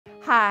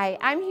Hi,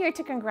 I'm here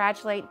to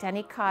congratulate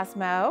Denny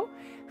Cosmo,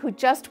 who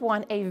just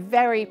won a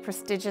very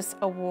prestigious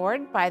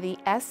award by the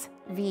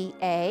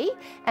SVA,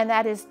 and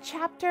that is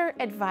Chapter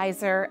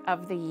Advisor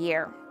of the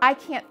Year. I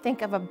can't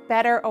think of a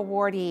better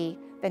awardee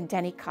than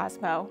Denny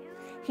Cosmo.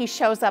 He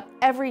shows up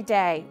every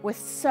day with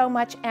so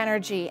much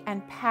energy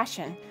and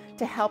passion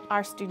to help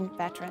our student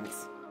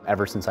veterans.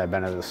 Ever since I've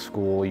been at this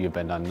school, you've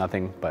been done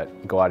nothing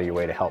but go out of your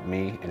way to help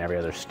me and every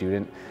other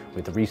student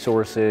with the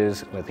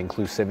resources, with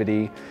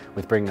inclusivity,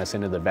 with bringing us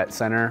into the vet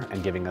center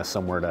and giving us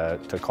somewhere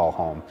to call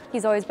home.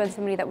 He's always been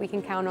somebody that we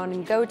can count on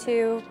and go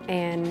to,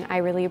 and I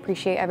really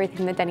appreciate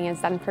everything that Denny has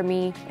done for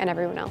me and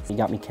everyone else. He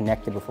got me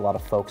connected with a lot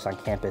of folks on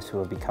campus who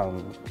have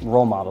become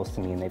role models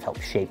to me, and they've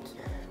helped shape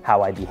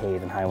how I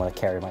behave and how I want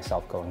to carry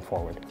myself going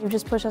forward. You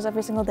just push us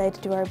every single day to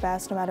do our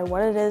best, no matter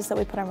what it is that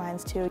we put our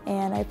minds to,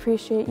 and I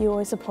appreciate you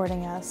always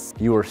supporting us.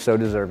 You are so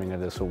deserving of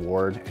this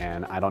award,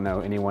 and I don't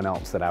know anyone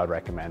else that I would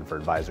recommend for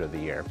Advisor of the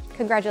Year.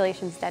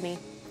 Congratulations, Denny.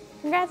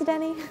 Congrats,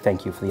 Denny.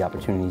 Thank you for the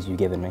opportunities you've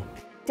given me.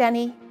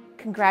 Denny,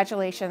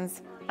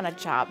 congratulations on a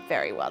job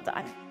very well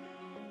done.